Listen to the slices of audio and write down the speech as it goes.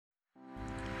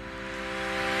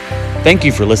Thank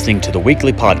you for listening to the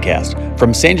weekly podcast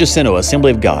from San Jacinto Assembly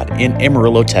of God in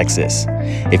Amarillo, Texas.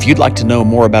 If you'd like to know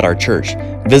more about our church,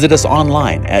 visit us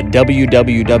online at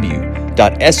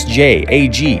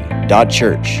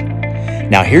www.sjag.church.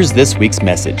 Now here's this week's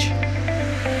message.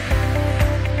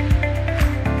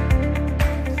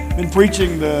 Been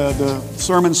preaching the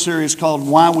sermon series called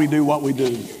Why We Do What We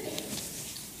Do.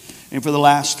 And for the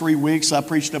last 3 weeks, I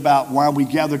preached about why we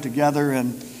gather together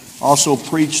and also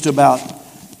preached about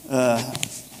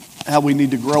how we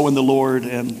need to grow in the Lord.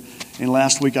 And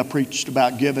last week, I preached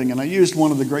about giving. And I used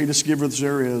one of the greatest givers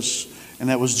there is, and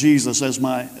that was Jesus, as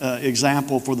my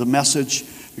example for the message,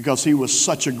 because he was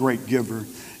such a great giver.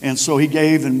 And so he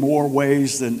gave in more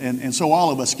ways, and so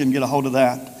all of us can get a hold of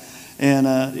that.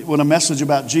 And when a message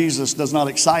about Jesus does not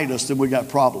excite us, then we got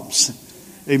problems.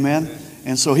 Amen?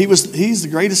 And so he's the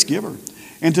greatest giver.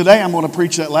 And today I'm going to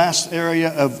preach that last area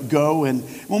of go. And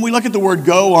when we look at the word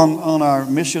go on our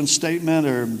mission statement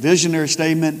or visionary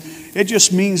statement, it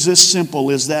just means this simple,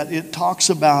 is that it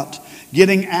talks about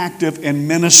getting active in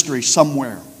ministry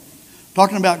somewhere.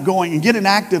 Talking about going and getting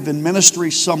active in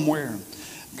ministry somewhere.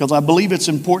 Because I believe it's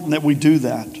important that we do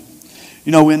that.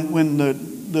 You know, when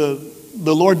the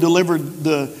Lord delivered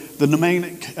the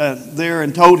Mnemonic there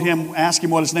and told him, asked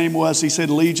him what his name was, he said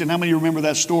Legion. How many remember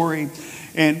that story?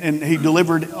 And he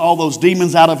delivered all those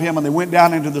demons out of him, and they went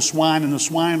down into the swine, and the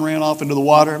swine ran off into the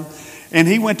water. And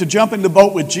he went to jump in the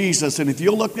boat with Jesus. And if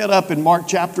you'll look that up in Mark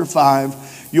chapter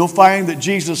 5, you'll find that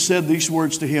Jesus said these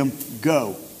words to him,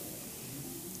 go.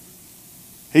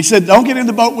 He said, don't get in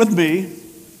the boat with me.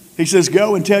 He says,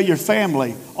 go and tell your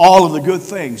family all of the good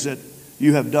things that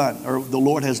you have done, or the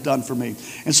Lord has done for me.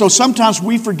 And so sometimes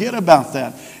we forget about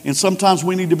that. And sometimes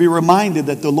we need to be reminded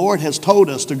that the Lord has told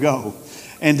us to go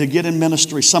and to get in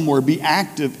ministry somewhere, be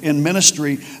active in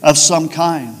ministry of some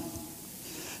kind.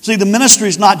 See, the ministry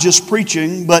is not just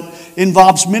preaching, but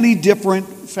involves many different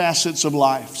facets of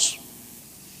lives.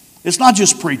 It's not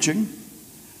just preaching.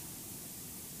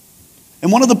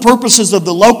 And one of the purposes of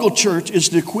the local church is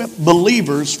to equip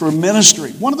believers for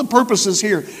ministry. One of the purposes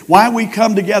here, why we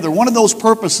come together, one of those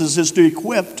purposes is to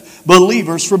equip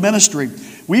believers for ministry.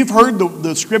 We've heard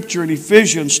the scripture in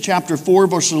Ephesians chapter 4,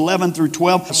 verses 11 through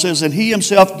 12. It says, and he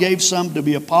himself gave some to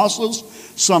be apostles,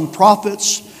 some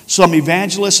prophets, some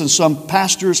evangelists, and some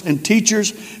pastors and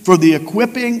teachers for the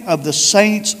equipping of the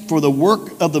saints, for the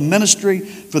work of the ministry,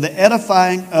 for the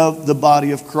edifying of the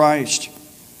body of Christ.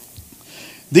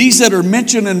 These that are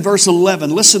mentioned in verse 11,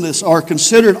 listen to this, are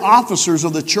considered officers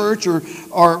of the church or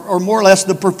more or less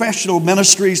the professional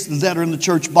ministries that are in the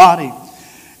church body.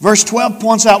 Verse 12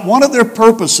 points out one of their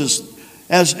purposes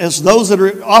as those that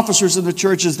are officers in the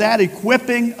church is that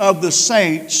equipping of the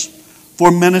saints for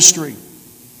ministry.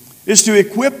 Is to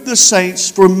equip the saints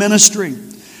for ministry.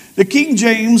 The King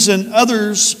James and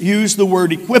others use the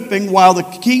word equipping, while the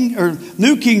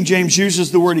New King James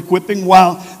uses the word equipping,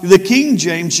 while the King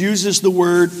James uses the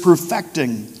word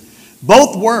perfecting.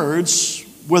 Both words,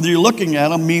 whether you're looking at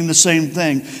them, mean the same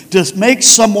thing. To make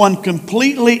someone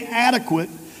completely adequate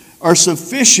or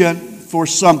sufficient for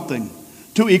something.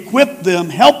 To equip them,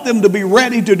 help them to be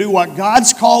ready to do what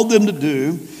God's called them to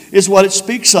do, is what it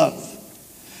speaks of.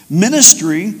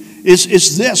 Ministry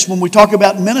is this. When we talk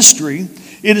about ministry,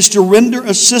 it is to render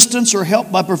assistance or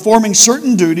help by performing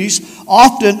certain duties,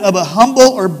 often of a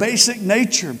humble or basic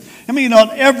nature. I mean,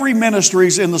 not every ministry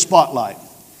is in the spotlight.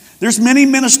 There's many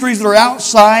ministries that are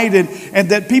outside and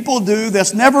that people do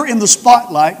that's never in the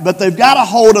spotlight, but they've got a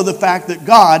hold of the fact that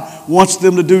God wants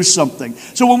them to do something.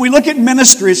 So when we look at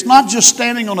ministry, it's not just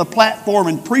standing on a platform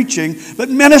and preaching, but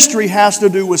ministry has to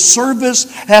do with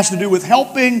service, has to do with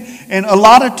helping, and a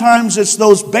lot of times it's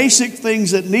those basic things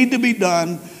that need to be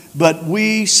done, but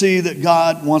we see that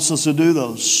God wants us to do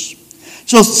those.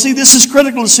 So see, this is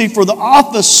critical to see for the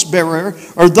office bearer,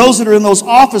 or those that are in those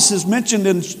offices mentioned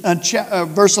in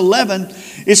verse 11.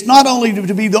 It's not only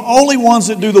to be the only ones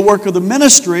that do the work of the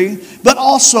ministry, but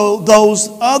also those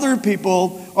other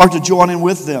people are to join in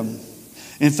with them.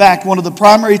 In fact, one of the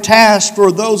primary tasks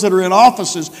for those that are in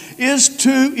offices is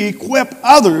to equip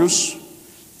others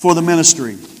for the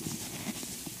ministry.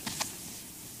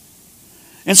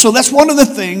 And so that's one of the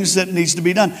things that needs to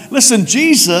be done. Listen,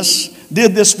 Jesus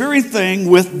did this very thing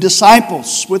with his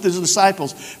disciples. For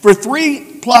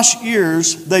 3+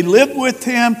 years, they lived with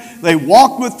him, they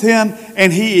walked with him,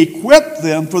 and he equipped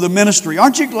them for the ministry.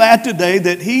 Aren't you glad today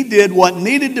that he did what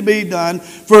needed to be done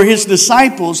for his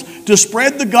disciples to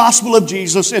spread the gospel of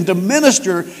Jesus and to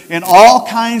minister in all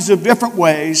kinds of different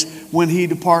ways when he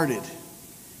departed?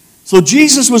 So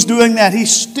Jesus was doing that. He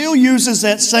still uses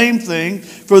that same thing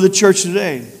for the church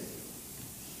today.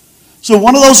 So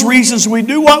one of those reasons we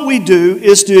do what we do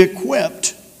is to equip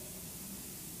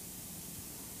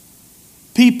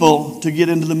people to get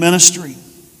into the ministry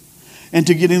and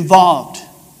to get involved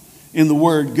in the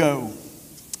word go.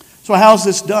 So how's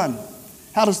this done?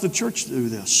 How does the church do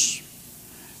this?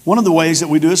 One of the ways that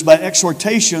we do is by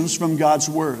exhortations from God's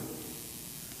word.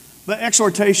 The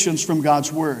exhortations from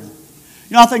God's word.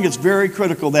 You know, I think it's very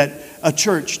critical that a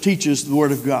church teaches the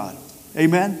word of God.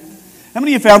 Amen? How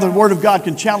many of you found that the word of God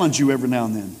can challenge you every now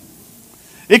and then?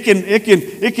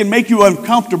 It can make you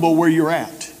uncomfortable where you're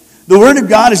at. The word of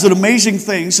God is an amazing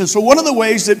thing. And so one of the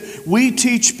ways that we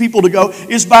teach people to go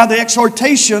is by the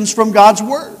exhortations from God's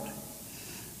word.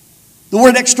 The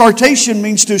word exhortation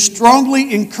means to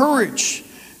strongly encourage.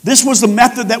 This was the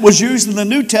method that was used in the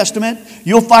New Testament.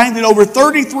 You'll find that over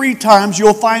 33 times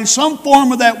you'll find some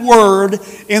form of that word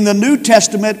in the New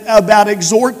Testament about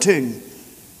exhorting.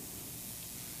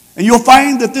 And you'll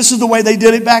find that this is the way they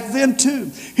did it back then too.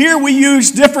 Here we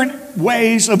use different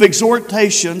ways of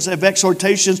exhortations.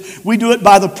 We do it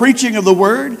by the preaching of the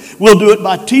word. We'll do it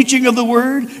by teaching of the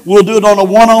word. We'll do it on a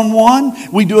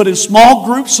one-on-one. We do it in small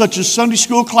groups such as Sunday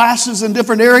school classes in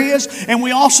different areas. And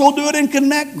we also do it in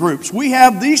connect groups. We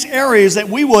have these areas that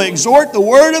we will exhort the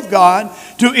word of God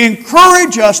to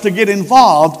encourage us to get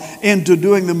involved into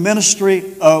doing the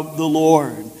ministry of the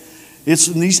Lord. It's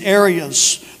in these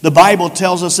areas. The Bible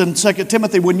tells us in 2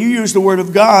 Timothy, when you use the word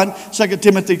of God, 2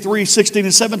 Timothy 3, 16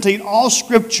 and 17, all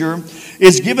scripture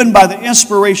is given by the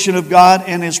inspiration of God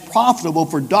and is profitable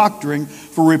for doctrine,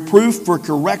 for reproof, for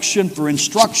correction, for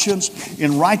instructions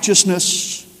in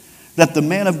righteousness, that the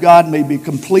man of God may be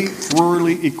complete,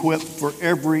 thoroughly equipped for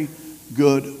every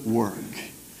good work.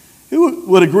 Who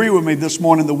would agree with me this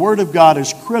morning? The word of God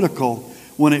is critical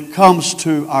when it comes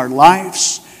to our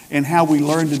lives and how we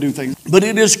learn to do things. But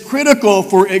it is critical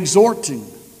for exhorting.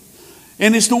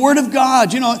 And it's the word of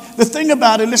God. You know, the thing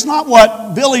about it, it's not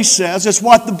what Billy says, it's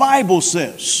what the Bible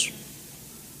says.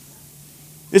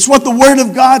 It's what the word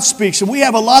of God speaks. And we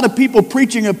have a lot of people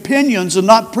preaching opinions and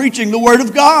not preaching the word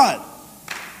of God.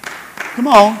 Come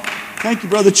on. Thank you,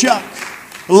 Brother Chuck.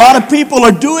 A lot of people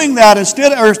are doing that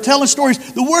instead, or telling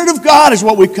stories. The Word of God is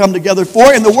what we come together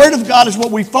for, and the Word of God is what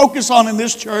we focus on in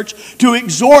this church to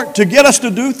exhort, to get us to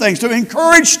do things, to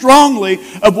encourage strongly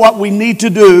of what we need to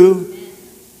do,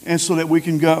 and so that we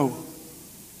can go.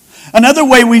 Another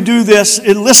way we do this,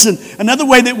 and listen, another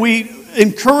way that we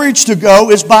encourage to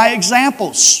go is by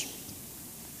examples.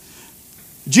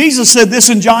 Jesus said this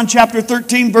in John chapter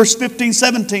 13, verse 15,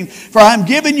 17. For I am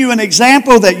giving you an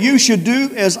example that you should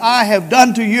do as I have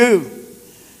done to you.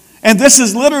 And this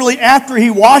is literally after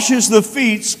he washes the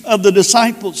feet of the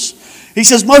disciples. He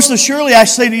says, most assuredly I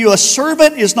say to you, a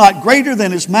servant is not greater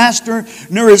than his master,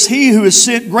 nor is he who is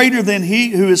sent greater than he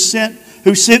who sent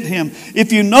him.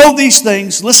 If you know these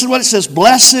things, listen to what it says,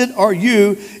 blessed are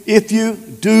you if you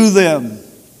do them.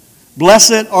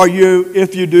 Blessed are you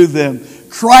if you do them.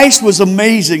 Christ was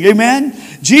amazing. Amen?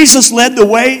 Jesus led the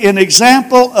way in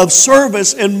example of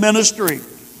service and ministry.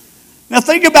 Now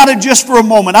think about it just for a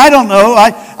moment. I don't know.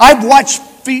 I've watched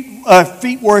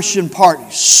feet washing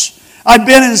parties. I've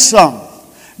been in some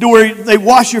to where they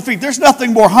wash your feet. There's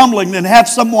nothing more humbling than have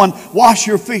someone wash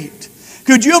your feet.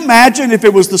 Could you imagine if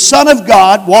it was the Son of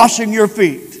God washing your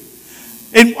feet?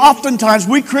 And oftentimes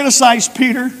we criticize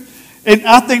Peter, and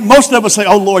I think most of us say,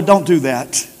 oh Lord, don't do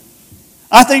that.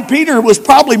 I think Peter was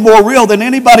probably more real than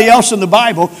anybody else in the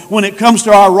Bible when it comes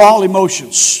to our raw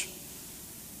emotions.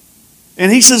 And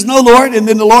he says, no, Lord. And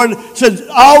then the Lord said,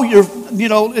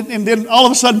 and then all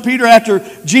of a sudden Peter, after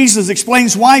Jesus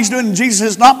explains why he's doing it, Jesus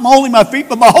says, not only my feet,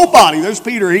 but my whole body. There's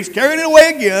Peter. He's carrying it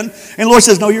away again. And the Lord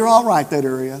says, no, you're all right, that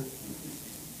area.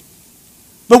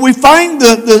 But we find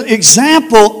the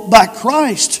example by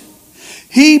Christ.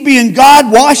 He, being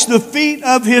God, washed the feet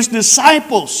of his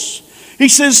disciples. He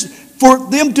says,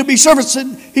 for them to be servants.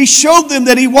 And he showed them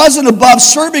that he wasn't above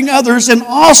serving others and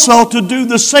also to do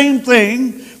the same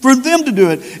thing for them to do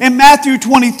it. In Matthew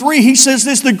 23, he says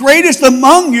this, the greatest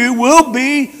among you will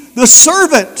be the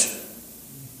servant.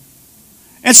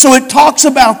 And so it talks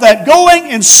about that, going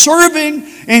and serving,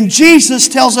 and Jesus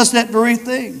tells us that very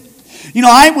thing. You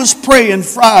know, I was praying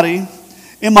Friday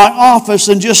in my office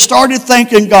and just started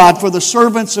thanking God for the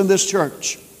servants in this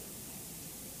church.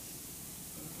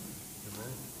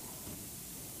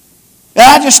 And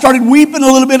I just started weeping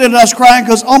a little bit and I was crying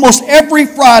because almost every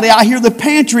Friday I hear the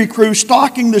pantry crew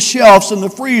stocking the shelves and the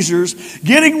freezers,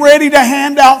 getting ready to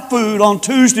hand out food on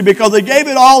Tuesday because they gave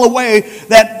it all away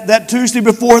that Tuesday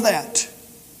before that.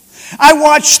 I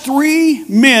watched 3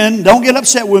 men, don't get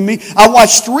upset with me, I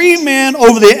watched 3 men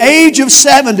over the age of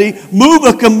 70 move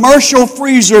a commercial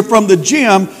freezer from the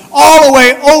gym all the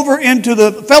way over into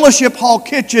the fellowship hall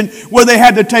kitchen where they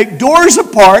had to take doors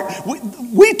apart.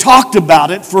 We talked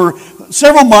about it for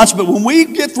several months, but when we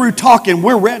get through talking,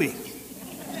 we're ready.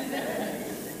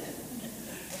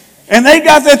 And they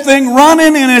got that thing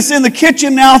running, and it's in the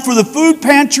kitchen now for the food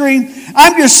pantry.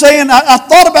 I'm just saying, I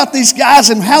thought about these guys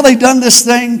and how they done this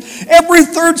thing. Every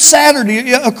third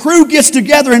Saturday, a crew gets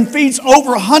together and feeds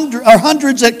over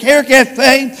hundreds at Care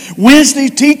Cafe. Wednesday,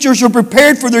 teachers are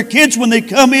prepared for their kids when they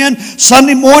come in.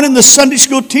 Sunday morning, the Sunday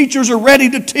school teachers are ready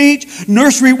to teach.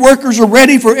 Nursery workers are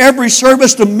ready for every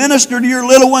service to minister to your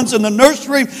little ones in the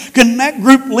nursery. Connect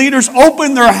group leaders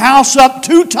open their house up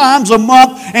 2 times a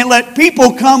month and let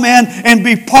people come in and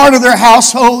be part of their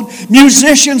household.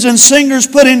 Musicians and singers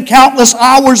put in countless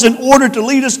hours in order to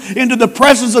lead us into the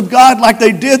presence of God like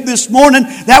they did this morning.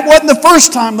 That wasn't the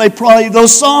first time they played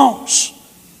those songs.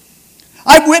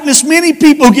 I've witnessed many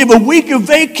people give a week of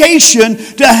vacation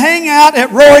to hang out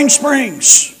at Roaring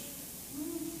Springs.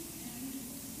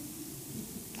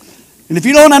 And if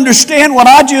you don't understand what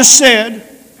I just said,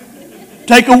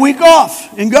 take a week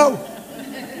off and go.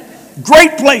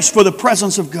 Great place for the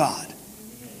presence of God.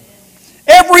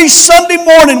 Every Sunday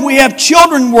morning we have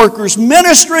children workers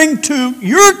ministering to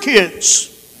your kids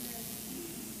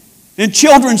in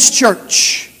children's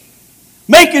church,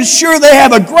 making sure they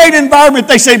have a great environment.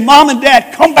 They say, Mom and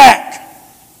Dad, come back.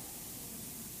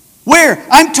 Where?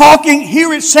 I'm talking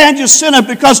here at San Jacinto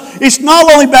because it's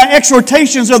not only by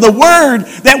exhortations of the Word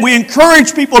that we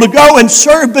encourage people to go and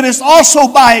serve, but it's also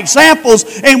by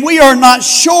examples, and we are not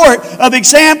short of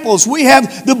examples. We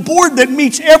have the board that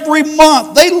meets every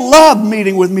month. They love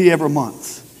meeting with me every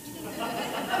month.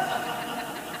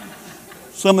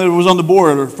 Some that was on the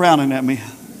board are frowning at me.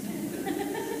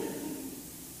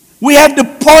 We have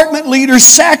department leaders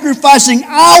sacrificing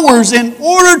hours in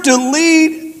order to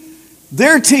lead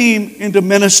their team into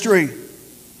ministry.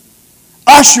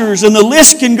 Ushers, and the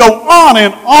list can go on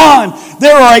and on.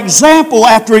 There are example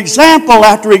after example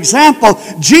after example.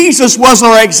 Jesus was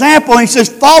our example. He says,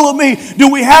 follow me. Do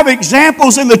we have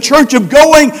examples in the church of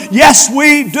going? Yes,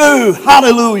 we do.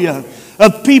 Hallelujah.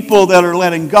 Of people that are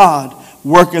letting God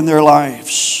work in their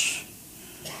lives.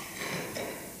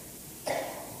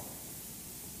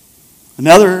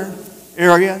 Another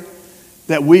area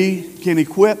that we can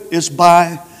equip is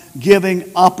by giving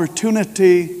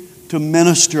opportunity to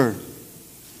minister.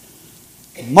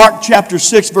 Mark chapter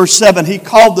 6 verse 7, He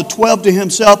called the 12 to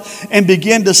Himself and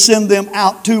began to send them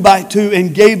out 2 by 2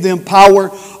 and gave them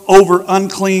power over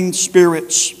unclean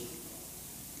spirits.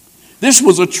 This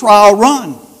was a trial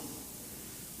run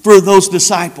for those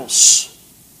disciples.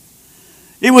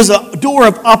 It was a door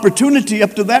of opportunity.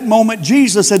 Up to that moment,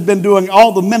 Jesus had been doing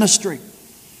all the ministry.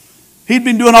 He'd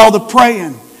been doing all the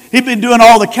praying. He'd been doing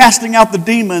all the casting out the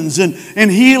demons and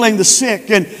healing the sick.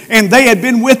 And they had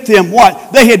been with Him.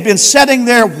 What? They had been sitting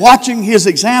there watching His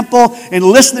example and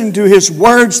listening to His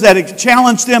words that had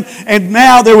challenged them. And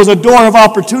now there was a door of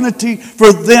opportunity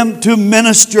for them to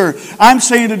minister. I'm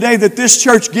saying today that this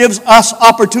church gives us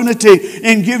opportunity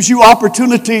and gives you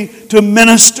opportunity to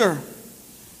minister.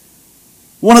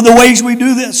 One of the ways we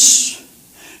do this,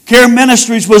 Care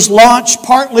Ministries was launched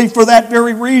partly for that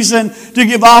very reason, to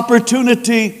give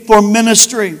opportunity for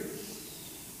ministry.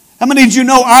 How many did you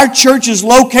know our church is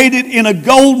located in a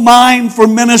gold mine for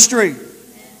ministry?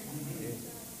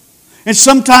 And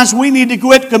sometimes we need to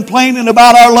quit complaining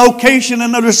about our location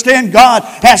and understand God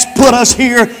has put us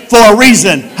here for a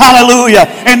reason. Hallelujah.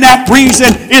 And that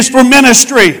reason is for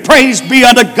ministry. Praise be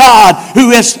unto God who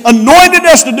has anointed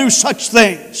us to do such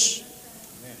things.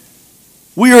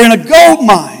 We are in a gold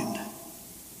mine,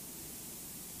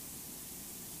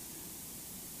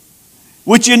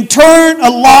 which in turn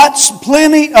allots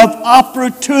plenty of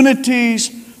opportunities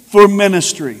for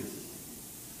ministry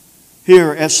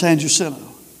here at San Jacinto.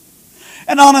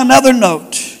 And on another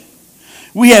note,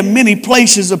 we have many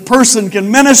places a person can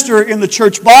minister in the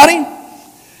church body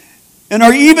and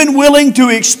are even willing to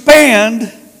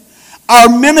expand our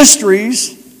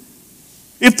ministries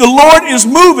if the Lord is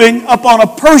moving upon a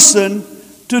person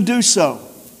to do so.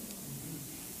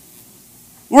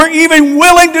 We're even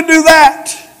willing to do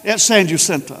that at San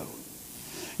Jacinto.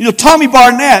 You know, Tommy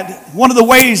Barnett, one of the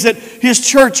ways that his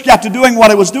church got to doing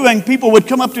what it was doing, people would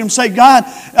come up to him and say, God,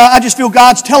 I just feel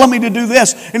God's telling me to do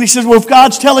this. And he says, well, if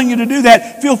God's telling you to do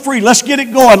that, feel free. Let's get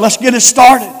it going. Let's get it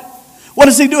started. What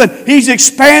is he doing? He's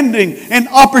expanding and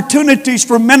opportunities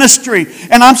for ministry.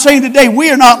 And I'm saying today, we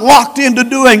are not locked into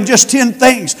doing just 10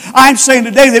 things. I'm saying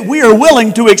today that we are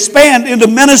willing to expand into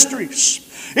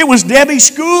ministries. It was Debbie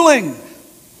Schooling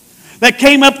that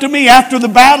came up to me after the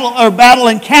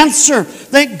battling cancer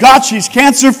Thank God she's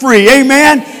cancer-free.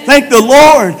 Amen? Thank the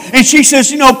Lord. And she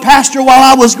says, Pastor, while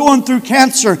I was going through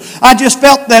cancer, I just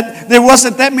felt that there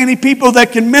wasn't that many people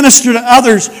that can minister to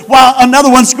others while another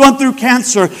one's going through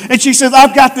cancer. And she says,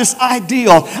 I've got this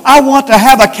ideal. I want to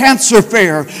have a cancer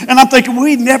fair. And I'm thinking,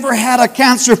 we never had a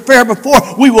cancer fair before.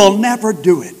 We will never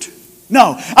do it.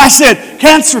 No. I said,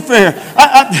 cancer fair.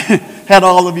 I had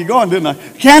all of you going, didn't I?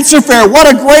 Cancer fair, what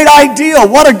a great idea,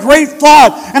 what a great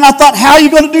thought. And I thought, how are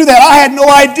you going to do that? I had no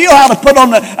idea how to put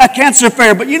on a cancer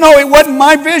fair. But it wasn't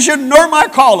my vision nor my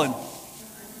calling.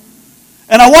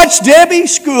 And I watched Debbie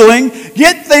Schooling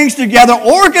get things together,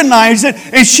 organize it,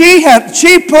 and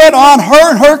she put on, her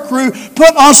and her crew,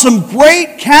 put on some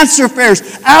great cancer fairs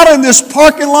out in this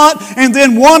parking lot, and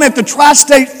then one at the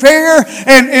Tri-State Fair,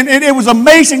 and it was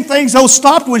amazing things. Those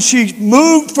stopped when she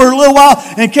moved for a little while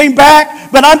and came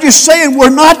back. But I'm just saying, we're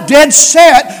not dead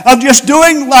set of just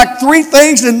doing like 3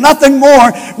 things and nothing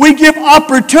more. We give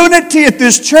opportunity at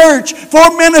this church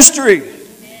for ministry.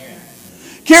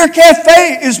 Care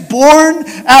Cafe is born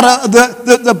out of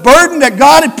the burden that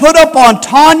God had put up on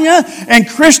Tanya and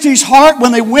Christy's heart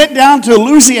when they went down to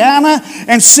Louisiana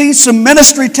and seen some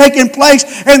ministry taking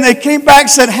place. And they came back and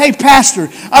said, hey, Pastor,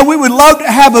 we would love to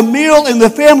have a meal in the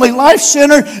Family Life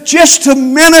Center just to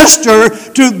minister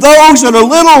to those that are a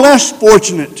little less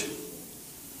fortunate.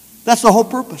 That's the whole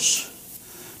purpose.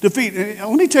 Let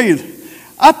me tell you,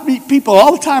 I meet people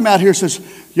all the time out here who says,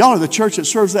 y'all are the church that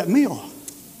serves that meal.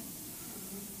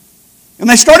 And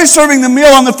they started serving the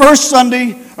meal on the first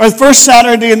Sunday or the first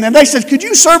Saturday, and then they said, could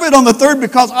you serve it on the third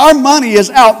because our money is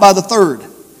out by the third.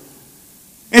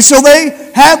 And so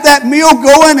they have that meal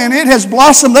going, and it has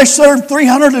blossomed. They served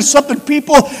 300 and something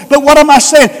people. But what am I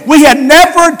saying? We had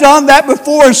never done that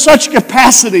before in such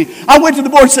capacity. I went to the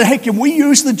board and said, hey, can we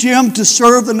use the gym to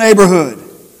serve the neighborhood?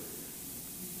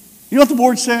 You know what the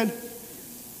board said?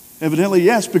 Evidently,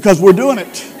 yes, because we're doing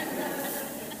it.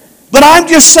 But I'm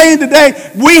just saying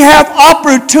today, we have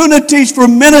opportunities for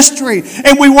ministry,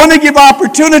 and we want to give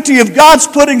opportunity. If God's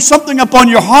putting something upon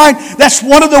your heart, that's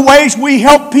one of the ways we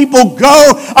help people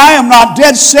go. I am not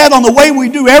dead set on the way we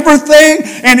do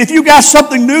everything, and if you got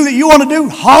something new that you want to do,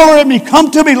 holler at me,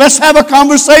 come to me, let's have a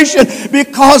conversation,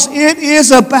 because it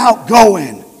is about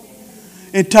going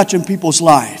and touching people's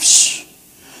lives.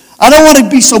 I don't want to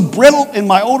be so brittle in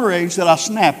my older age that I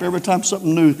snap every time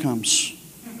something new comes.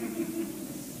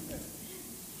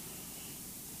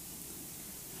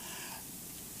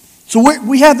 So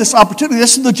we have this opportunity.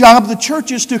 This is the job of the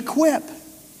church, is to equip.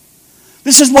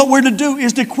 This is what we're to do,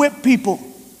 is to equip people.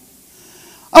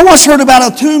 I once heard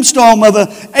about a tombstone of an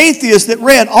atheist that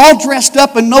read, all dressed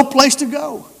up and no place to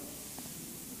go.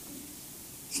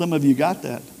 Some of you got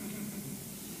that.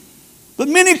 But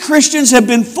many Christians have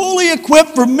been fully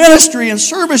equipped for ministry and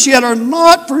service, yet are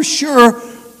not for sure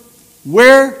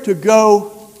where to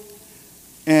go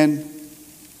and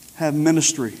have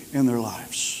ministry in their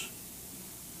lives.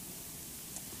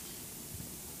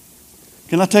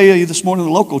 Can I tell you this morning,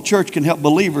 the local church can help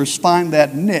believers find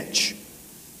that niche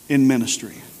in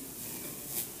ministry.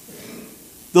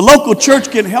 The local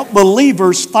church can help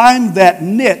believers find that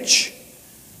niche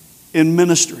in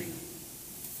ministry.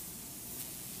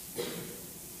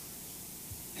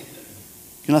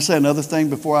 Can I say another thing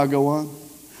before I go on?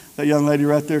 That young lady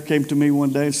right there came to me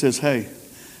one day and says, hey,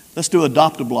 let's do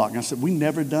Adopt-A-Block. And I said, we've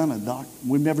never done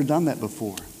that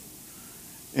before.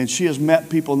 And she has met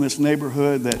people in this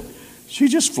neighborhood that she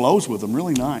just flows with them,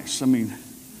 really nice. I mean,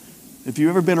 if you've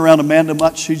ever been around Amanda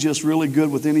much, she's just really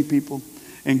good with any people.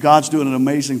 And God's doing an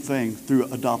amazing thing through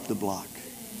Adopt-A-Block.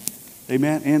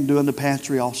 Amen? And doing the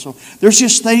pantry also. There's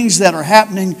just things that are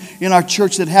happening in our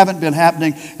church that haven't been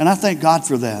happening, and I thank God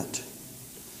for that.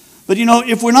 But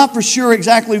if we're not for sure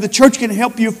exactly, the church can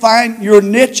help you find your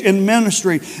niche in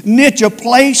ministry. Niche, a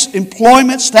place,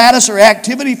 employment, status, or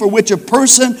activity for which a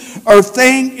person or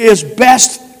thing is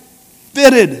best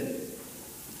fitted.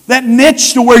 That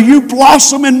niche to where you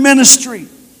blossom in ministry.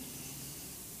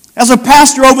 As a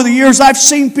pastor over the years, I've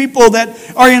seen people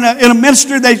that are in a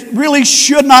ministry they really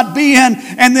should not be in,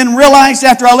 and then realized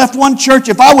after I left one church,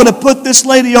 if I would have put this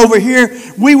lady over here,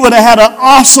 we would have had an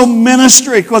awesome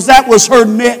ministry, because that was her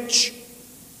niche.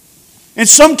 And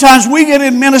sometimes we get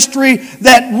in ministry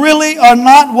that really are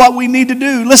not what we need to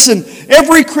do. Listen,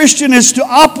 every Christian is to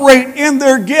operate in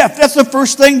their gift. That's the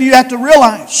first thing you have to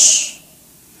realize.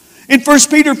 In 1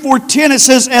 Peter 4:10 it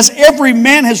says, as every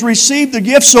man has received the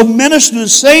gift, so minister the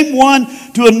same one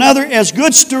to another as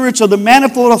good stewards of the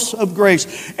manifold of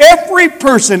grace. Every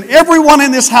person, everyone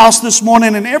in this house this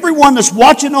morning, and everyone that's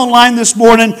watching online this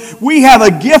morning, we have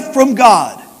a gift from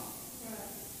God.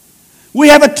 We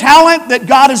have a talent that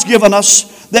God has given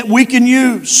us that we can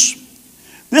use.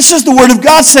 This is the Word of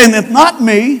God saying that, not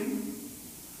me.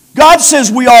 God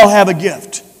says we all have a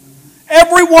gift.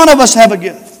 Every one of us have a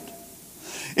gift.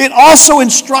 It also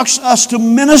instructs us to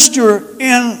minister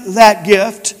in that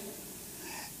gift.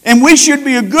 And we should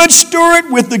be a good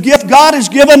steward with the gift God has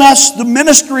given us, the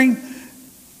ministry.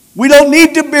 We don't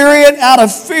need to bury it out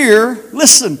of fear,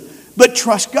 listen, but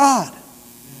trust God.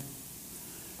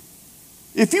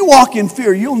 If you walk in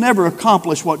fear, you'll never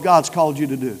accomplish what God's called you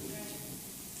to do.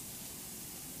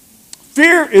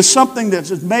 Fear is something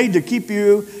that's made to keep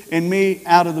you and me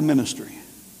out of the ministry.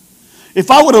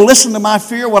 If I would have listened to my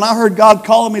fear when I heard God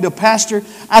calling me to pastor,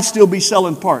 I'd still be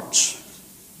selling parts.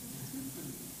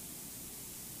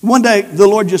 One day, the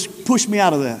Lord just pushed me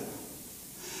out of that.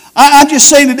 I'm just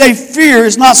saying today, fear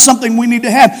is not something we need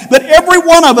to have. But every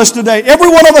one of us today, every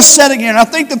one of us sitting here, and I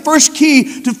think the first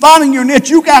key to finding your niche,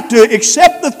 you got to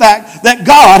accept the fact that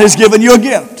God has given you a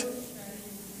gift.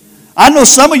 I know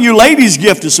some of you ladies'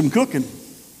 gift is some cooking.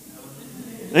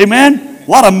 Amen?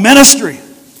 What a ministry.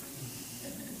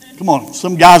 Come on,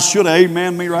 some guys should have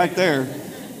amen me right there.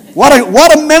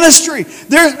 What a ministry.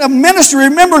 There's a ministry.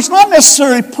 Remember, it's not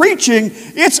necessarily preaching.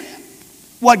 It's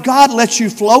what God lets you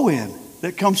flow in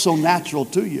that comes so natural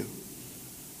to you.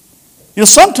 You know,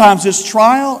 sometimes it's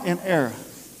trial and error.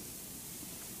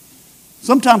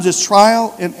 Sometimes it's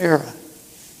trial and error.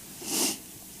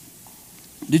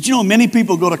 Did you know many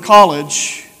people go to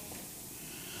college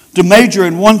to major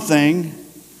in one thing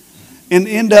and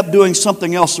end up doing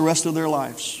something else the rest of their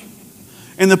lives?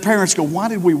 And the parents go, why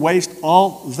did we waste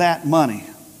all that money?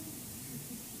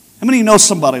 How many know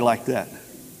somebody like that?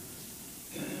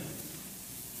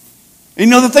 And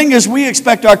you know, the thing is, we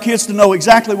expect our kids to know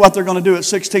exactly what they're going to do at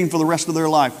 16 for the rest of their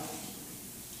life.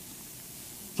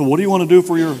 So what do you want to do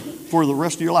for the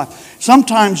rest of your life?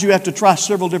 Sometimes you have to try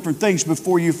several different things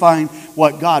before you find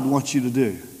what God wants you to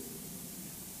do.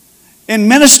 And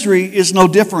ministry is no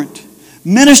different.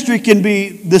 Ministry can be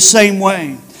the same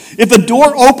way. If a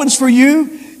door opens for you,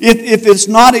 if it's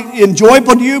not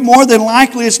enjoyable to you, more than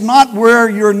likely it's not where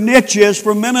your niche is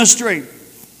for ministry.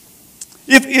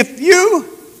 If you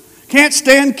can't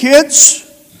stand kids,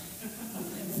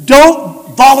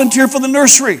 don't volunteer for the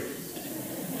nursery.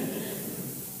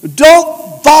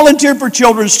 Don't volunteer for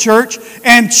children's church,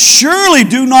 and surely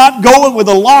do not go with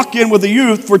a lock-in with the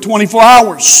youth for 24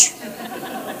 hours.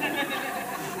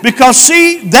 Because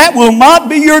see, that will not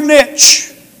be your niche.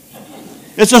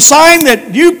 It's a sign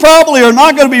that you probably are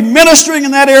not going to be ministering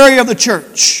in that area of the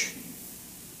church.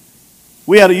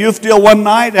 We had a youth deal one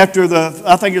night after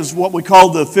I think it's what we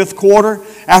call the fifth quarter,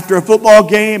 after a football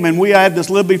game, and we had this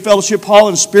Liberty Fellowship Hall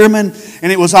in Spearman,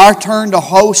 and it was our turn to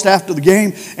host after the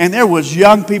game, and there was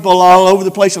young people all over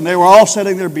the place, and they were all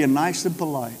sitting there being nice and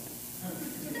polite.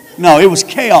 No, it was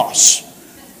chaos.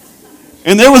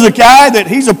 And there was a guy that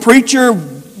he's a preacher,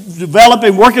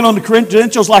 developing, working on the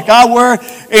credentials like I were,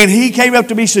 and he came up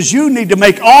to me and says, you need to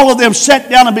make all of them sit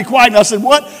down and be quiet. And I said,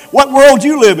 what world do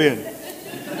you live in?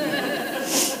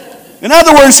 In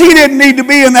other words, he didn't need to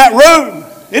be in that room.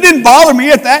 It didn't bother me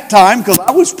at that time because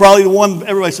I was probably the one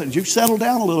everybody said, you settle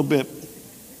down a little bit.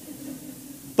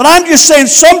 But I'm just saying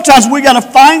sometimes we got to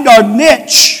find our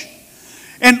niche.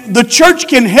 And the church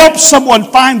can help someone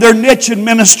find their niche in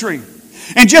ministry.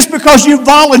 And just because you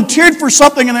volunteered for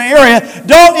something in an area,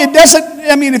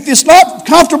 if it's not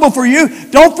comfortable for you,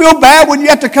 don't feel bad when you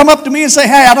have to come up to me and say,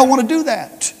 hey, I don't want to do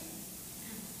that.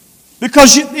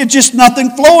 Because it's just nothing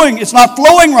flowing. It's not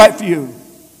flowing right for you.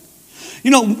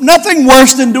 You know, nothing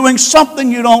worse than doing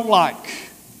something you don't like.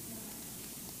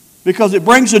 Because it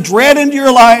brings a dread into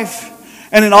your life,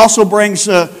 and it also brings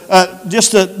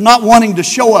just a not wanting to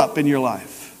show up in your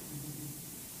life.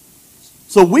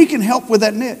 So we can help with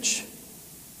that niche.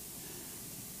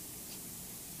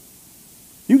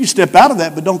 You can step out of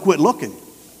that, but don't quit looking.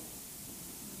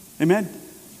 Amen?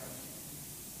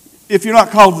 If you're not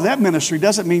called to that ministry,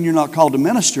 doesn't mean you're not called to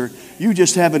minister. You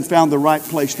just haven't found the right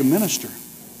place to minister.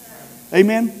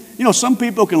 Amen? You know, some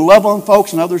people can love on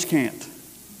folks and others can't.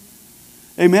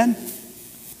 Amen?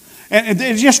 And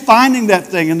it's just finding that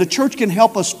thing, and the church can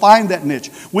help us find that niche.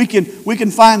 We can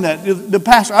find that. The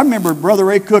pastor, I remember Brother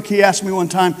Ray Cook, he asked me one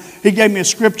time, he gave me a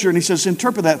scripture, and he says,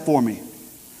 interpret that for me.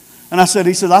 And I said,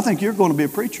 he said, I think you're going to be a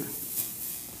preacher.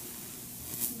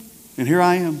 And here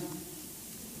I am.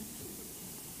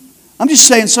 I'm just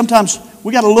saying sometimes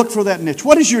we got to look for that niche.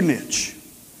 What is your niche?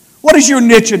 What is your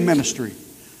niche in ministry?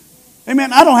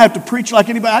 Amen. I don't have to preach like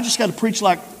anybody. I just got to preach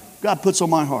like God puts on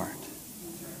my heart.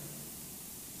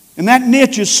 And that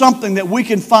niche is something that we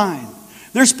can find.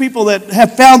 There's people that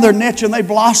have found their niche and they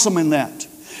blossom in that.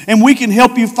 And we can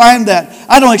help you find that.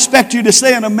 I don't expect you to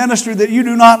stay in a ministry that you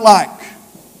do not like.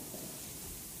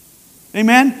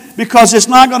 Amen? Because it's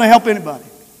not going to help anybody.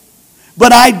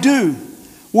 But I do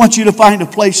want you to find a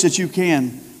place that you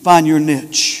can find your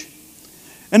niche.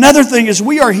 Another thing is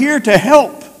we are here to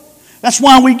help. That's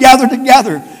why we gather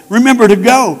together. Remember to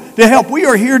go, to help. We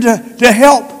are here to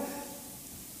help.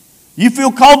 You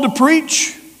feel called to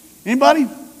preach? Anybody?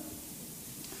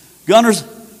 Gunner's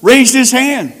raised his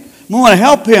hand. We want to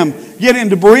help him get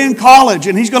into Berean College,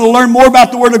 and he's going to learn more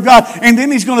about the Word of God, and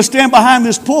then he's going to stand behind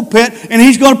this pulpit and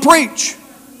he's going to preach.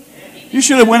 You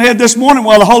should have went ahead this morning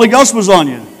while the Holy Ghost was on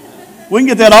you. We can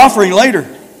get that offering later.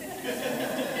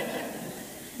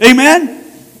 Amen?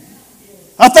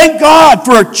 I thank God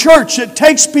for a church that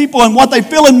takes people and what they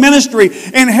feel in ministry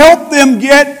and help them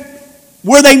get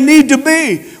where they need to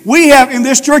be. We have, in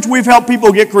this church, we've helped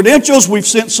people get credentials. We've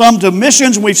sent some to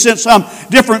missions. We've sent some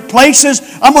different places.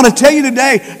 I'm going to tell you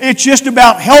today, it's just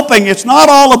about helping. It's not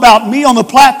all about me on the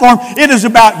platform. It is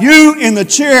about you in the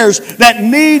chairs that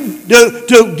need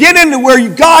to get into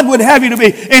where God would have you to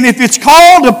be. And if it's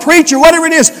called to preach or whatever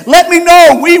it is, let me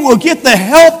know. We will get the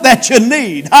help that you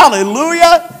need.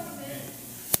 Hallelujah.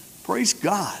 Praise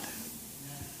God.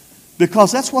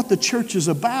 Because that's what the church is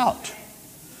about.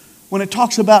 When it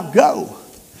talks about go,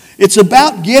 it's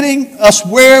about getting us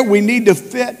where we need to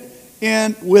fit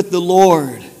in with the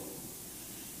Lord.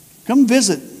 Come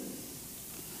visit.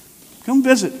 Come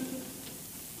visit.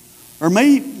 Or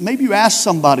maybe you ask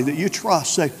somebody that you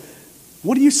trust, say,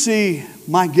 what do you see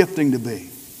my gifting to be?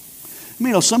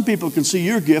 Some people can see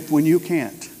your gift when you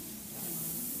can't.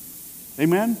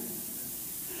 Amen?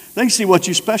 They can see what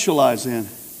you specialize in.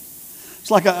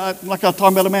 It's like I was talking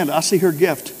about Amanda. I see her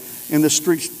gift in the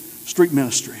street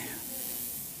ministry.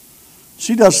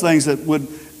 She does things that would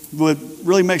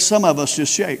really make some of us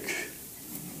just shake.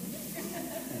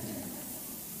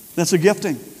 That's a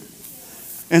gifting.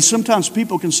 And sometimes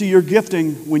people can see your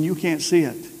gifting when you can't see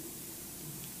it.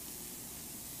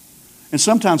 And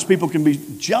sometimes people can be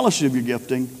jealous of your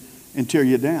gifting and tear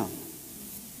you down.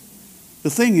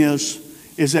 The thing is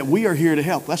that we are here to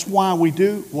help. That's why we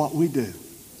do what we do.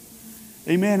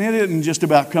 Amen. It isn't just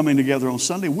about coming together on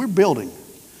Sunday. We're building.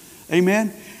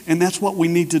 Amen. And that's what we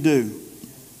need to do.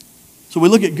 So we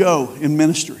look at go in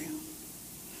ministry.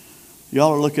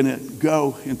 Y'all are looking at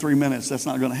go in 3 minutes. That's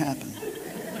not going to happen.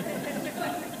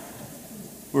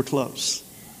 We're close.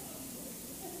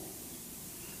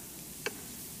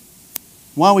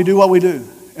 Why we do what we do.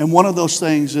 And one of those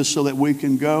things is so that we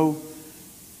can go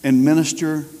and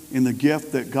minister in the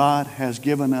gift that God has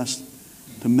given us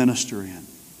to minister in.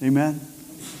 Amen?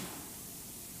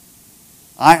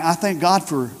 I thank God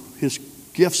for His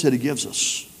gifts that He gives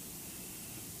us.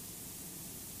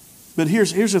 But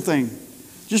here's the thing.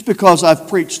 Just because I've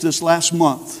preached this last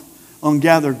month on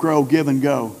gather, grow, give, and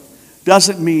go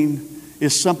doesn't mean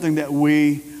it's something that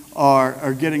we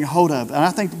are getting a hold of. And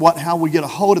I think how we get a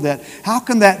hold of that, how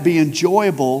can that be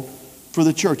enjoyable for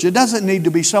the church? It doesn't need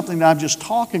to be something that I'm just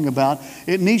talking about.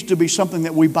 It needs to be something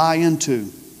that we buy into.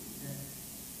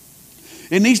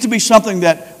 It needs to be something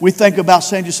that we think about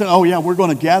saying, oh yeah, we're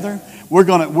going to gather, we're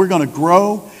going to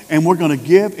grow, and we're going to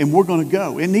give, and we're going to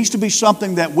go. It needs to be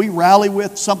something that we rally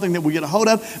with, something that we get a hold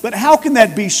of. But how can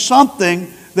that be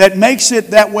something that makes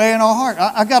it that way in our heart?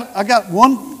 I got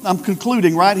one, I'm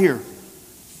concluding right here.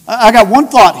 I got one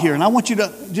thought here, and I want you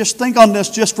to just think on this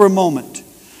just for a moment.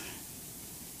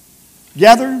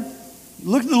 Gather,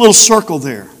 look at the little circle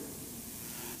there.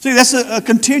 See, that's a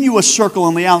continuous circle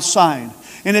on the outside.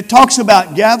 And it talks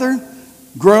about gather,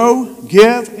 grow,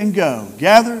 give, and go.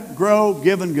 Gather, grow,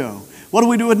 give, and go. What do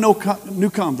we do with new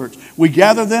converts? We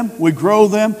gather them, we grow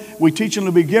them, we teach them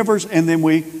to be givers, and then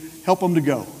we help them to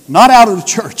go. Not out of the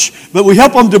church, but we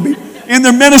help them to be in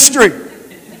their ministry.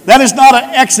 That is not an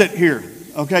exit here.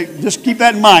 Okay, just keep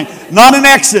that in mind. Not an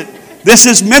exit. This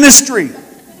is ministry.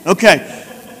 Okay.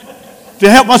 To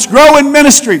help us grow in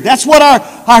ministry. That's what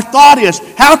our thought is.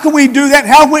 How can we do that?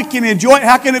 How we can enjoy it?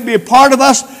 How can it be a part of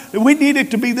us? We need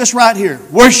it to be this right here.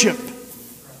 Worship.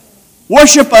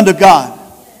 Worship unto God.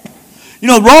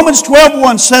 Romans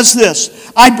 12:1 says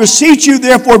this. I beseech you,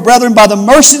 therefore, brethren, by the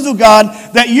mercies of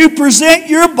God, that you present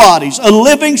your bodies a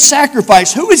living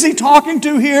sacrifice. Who is he talking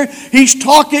to here? He's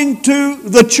talking to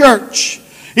the church.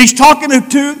 He's talking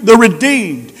to the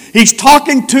redeemed. He's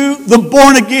talking to the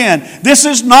born again. This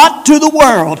is not to the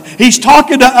world. He's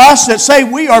talking to us that say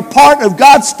we are part of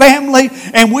God's family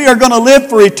and we are going to live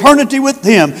for eternity with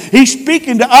Him. He's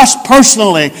speaking to us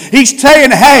personally. He's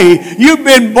saying, hey, you've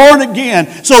been born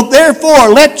again. So therefore,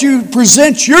 let you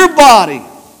present your body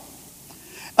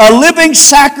a living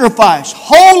sacrifice,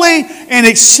 holy and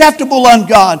acceptable unto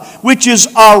God, which is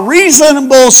our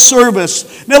reasonable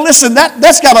service. Now listen,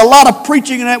 that's got a lot of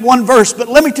preaching in that one verse, but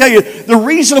let me tell you, the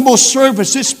reasonable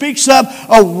service, it speaks of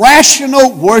a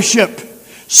rational worship.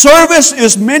 Service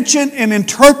is mentioned and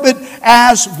interpreted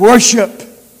as worship.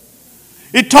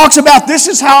 It talks about, this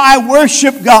is how I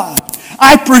worship God.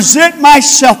 I present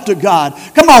myself to God.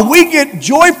 Come on, we get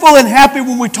joyful and happy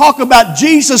when we talk about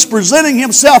Jesus presenting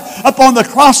Himself upon the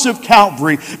cross of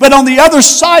Calvary. But on the other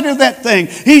side of that thing,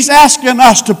 He's asking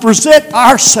us to present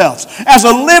ourselves as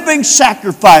a living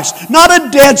sacrifice. Not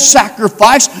a dead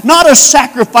sacrifice, not a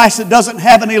sacrifice that doesn't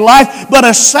have any life, but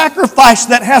a sacrifice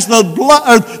that has the blood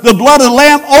of the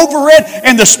Lamb over it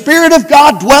and the Spirit of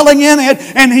God dwelling in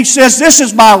it. And He says, this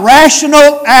is my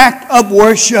rational act of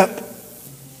worship.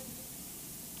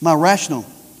 My rational.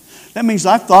 That means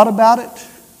I've thought about it.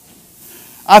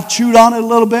 I've chewed on it a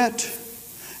little bit.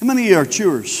 How many of you are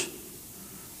chewers?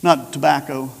 Not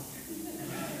tobacco.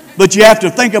 But you have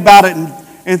to think about it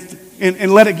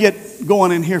and let it get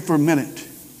going in here for a minute.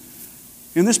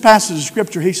 In this passage of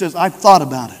Scripture, he says, I've thought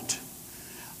about it.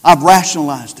 I've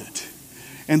rationalized it.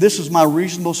 And this is my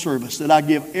reasonable service, that I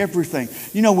give everything.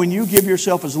 You know, when you give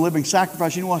yourself as a living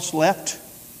sacrifice, you know what's left?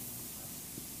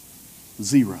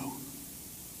 Zero.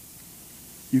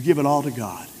 You give it all to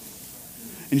God.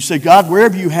 And you say, God,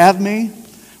 wherever you have me,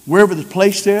 wherever the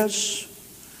place is,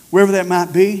 wherever that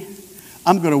might be,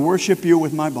 I'm going to worship you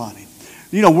with my body.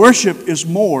 You know, worship is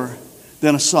more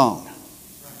than a song.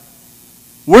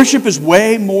 Worship is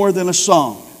way more than a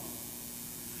song.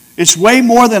 It's way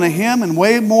more than a hymn and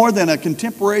way more than a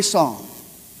contemporary song.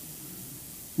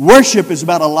 Worship is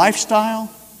about a lifestyle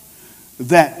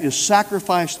that is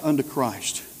sacrificed unto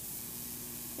Christ.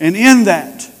 And in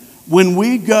that, when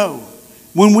we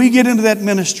get into that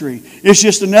ministry, it's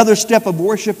just another step of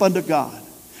worship unto God.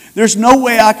 There's no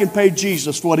way I can pay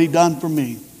Jesus for what He done for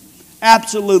me.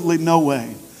 Absolutely no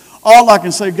way. All I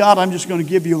can say, God, I'm just going to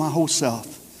give you my whole self.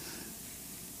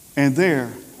 And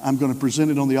there, I'm going to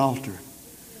present it on the altar.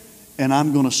 And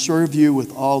I'm going to serve you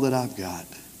with all that I've got.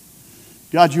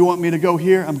 God, you want me to go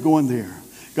here? I'm going there.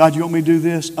 God, you want me to do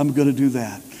this? I'm going to do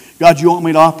that. God, you want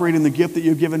me to operate in the gift that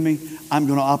you've given me? I'm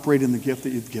going to operate in the gift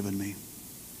that you've given me.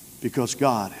 Because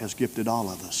God has gifted all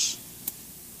of us.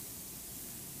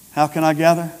 How can I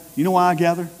gather? You know why I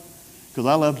gather? Because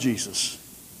I love Jesus.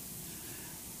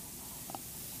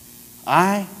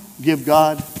 I give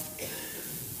God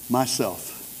myself.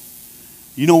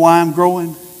 You know why I'm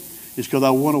growing? It's because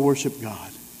I want to worship God.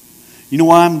 You know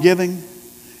why I'm giving?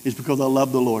 It's because I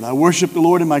love the Lord. I worship the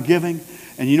Lord in my giving.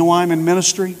 And you know why I'm in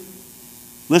ministry?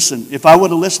 Listen, if I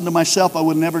would have listened to myself, I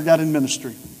would have never got in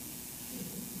ministry.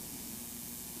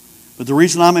 But the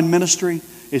reason I'm in ministry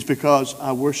is because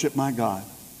I worship my God.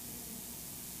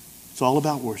 It's all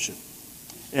about worship.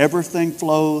 Everything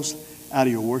flows out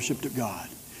of your worship to God.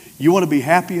 You want to be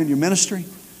happy in your ministry?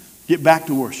 Get back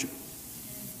to worship.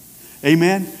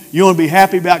 Amen? You want to be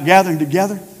happy about gathering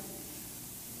together?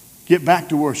 Get back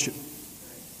to worship.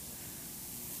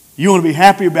 You want to be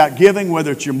happy about giving,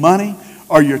 whether it's your money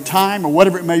or your time or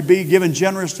whatever it may be, giving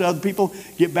generous to other people,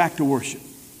 get back to worship.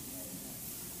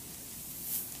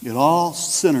 It all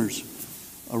centers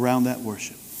around that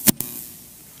worship.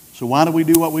 So why do we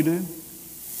do what we do?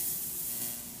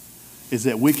 Is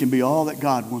that we can be all that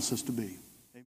God wants us to be.